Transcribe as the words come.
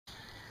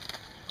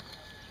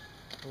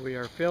We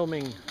are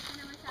filming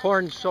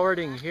corn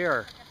sorting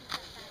here.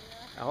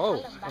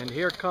 Oh, and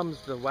here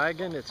comes the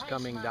wagon. It's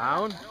coming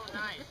down.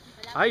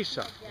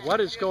 Aiza,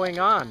 what is going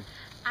on?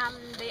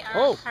 They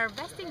are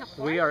harvesting a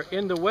corn. We are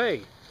in the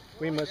way.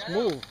 We must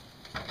move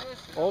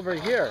over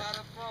here.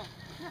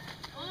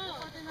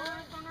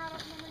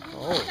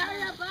 Oh,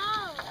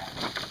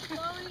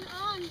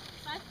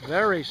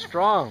 very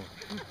strong.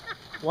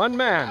 One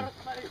man.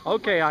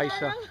 Okay,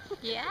 Aiza.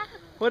 Yeah.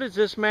 What is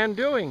this man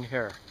doing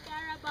here?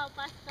 Carabou,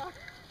 Pastor.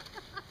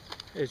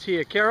 Is he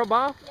a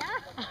carabou? Yeah.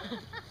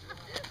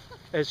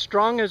 As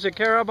strong as a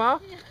carabou?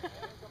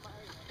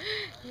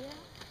 Yeah.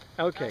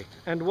 Okay,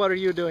 and what are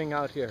you doing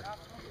out here?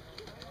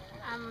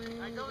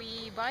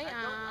 We buy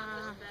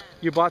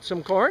You bought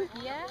some corn?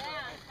 yeah.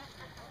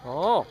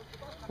 Oh,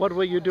 what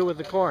will you do with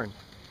the corn?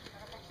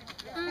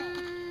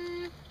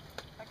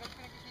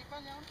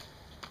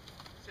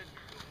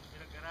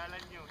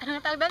 Ano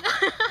tawag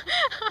doon?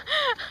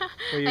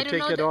 Will you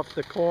take it off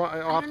the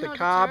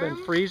cob and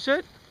freeze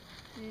it?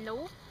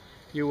 No.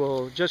 You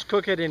will just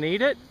cook it and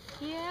eat it?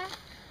 Yeah.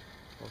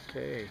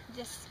 Okay.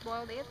 Just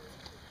boil it.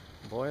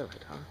 Boil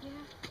it, huh? Yeah.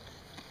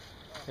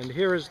 And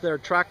here is their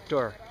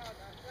tractor.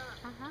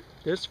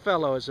 This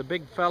fellow is a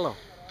big fellow.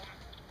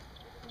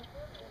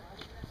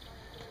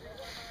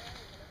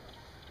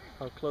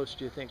 How close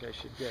do you think I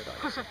should get?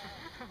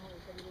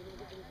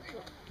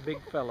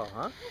 Big fellow,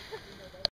 huh?